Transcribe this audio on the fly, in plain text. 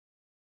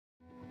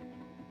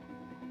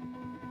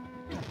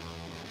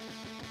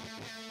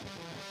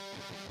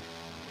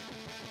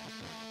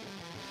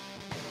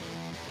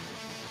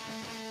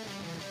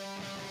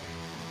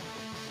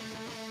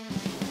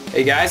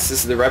Hey guys,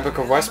 this is the Red Book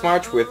of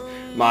Westmarch with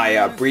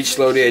my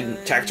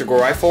breech-loaded tactical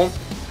rifle.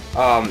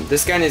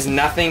 This gun is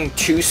nothing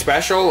too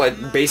special.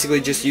 It basically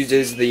just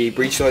uses the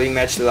breech-loading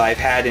mesh that I've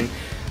had in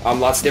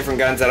lots of different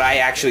guns that I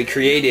actually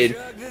created.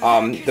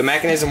 The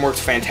mechanism works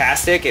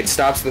fantastic. It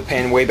stops the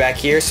pin way back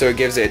here, so it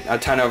gives it a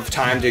ton of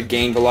time to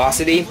gain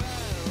velocity.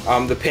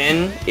 The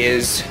pin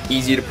is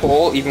easy to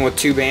pull, even with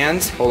two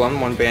bands. Hold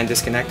on, one band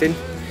disconnected.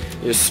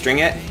 You just string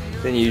it,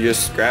 then you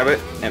just grab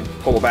it and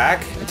pull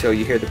back until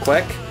you hear the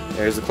click.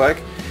 There's the click.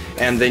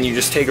 And then you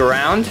just take a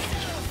round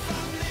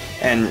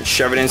and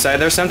shove it inside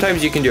there.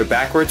 Sometimes you can do it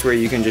backwards, where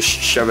you can just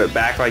shove it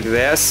back like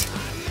this.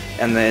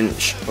 And then,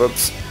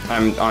 whoops,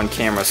 I'm on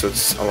camera, so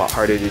it's a lot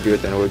harder to do it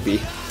than it would be.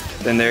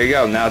 Then there you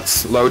go, now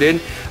it's loaded.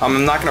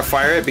 I'm not going to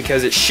fire it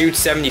because it shoots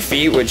 70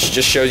 feet, which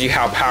just shows you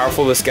how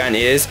powerful this gun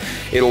is.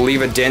 It'll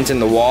leave a dent in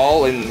the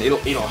wall, and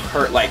it'll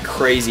hurt like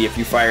crazy if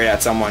you fire it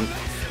at someone.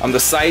 The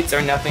sights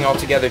are nothing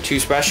altogether too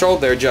special.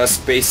 They're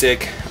just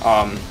basic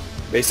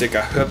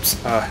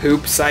a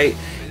hoop sight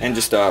and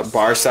just a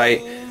bar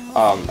sight.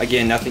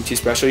 Again, nothing too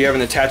special. You have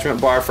an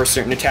attachment bar for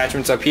certain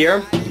attachments up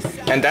here,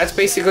 and that's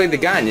basically the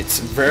gun. It's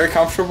very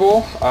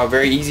comfortable,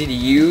 very easy to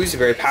use,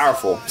 very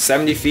powerful.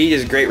 70 feet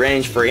is a great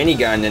range for any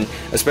gun, and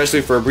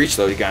especially for a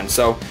breech-loaded gun.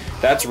 So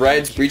that's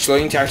Red's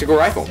breech-loading tactical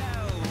rifle.